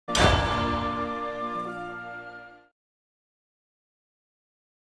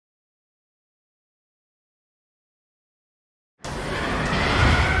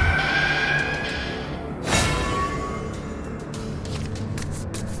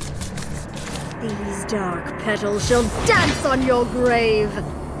These dark petals shall dance on your grave!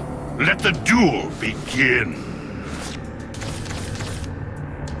 Let the duel begin!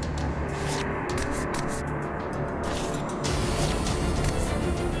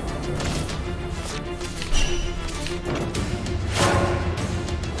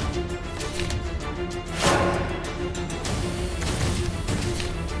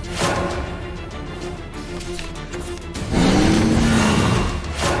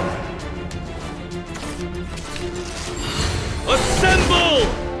 Assemble!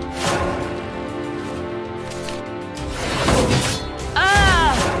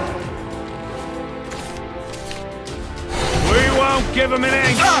 We won't give him an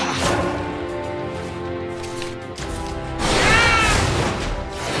inch!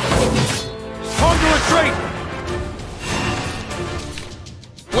 Time to retreat!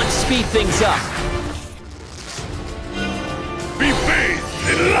 Let's speed things up. Be bathed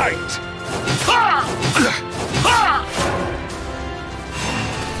in light!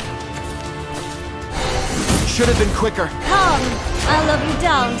 Should have been quicker. Come, I'll love you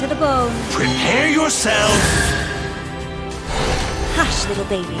down to the bone. Prepare yourselves! Hush, little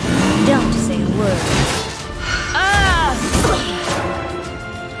baby. Don't say a word.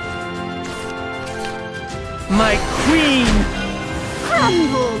 My queen!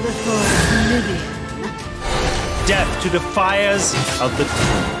 Crumble before oblivion. Death to the fires of the...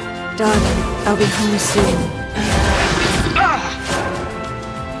 Darling, I'll be home soon.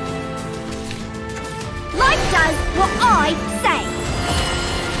 Life does what I say.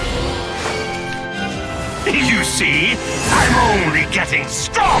 You see, I'm only getting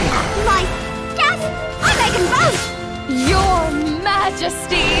stronger! Life, death, I make them both. Your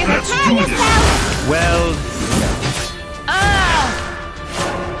Majesty! Let's Prepare do this! yourself. Well...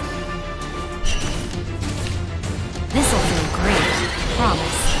 This'll feel great,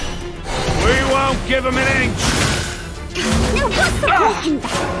 promise. We won't give him an inch! Now what's the point in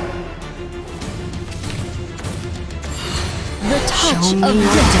that? The touch of the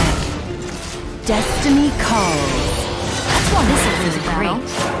dead. Destiny calls. That's one this'll feel great,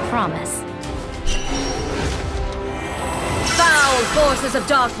 promise. Foul forces of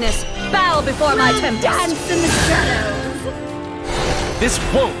darkness, bow before my tempest. Dance in the shadows. This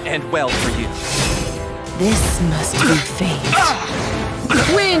won't end well for you. This must be fate.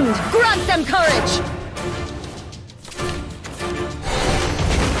 Wind, grant them courage.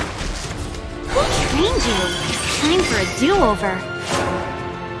 Who trained you? Time for a do-over.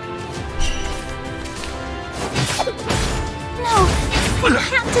 No, you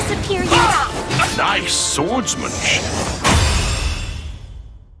can't disappear yet. Nice swordsmanship.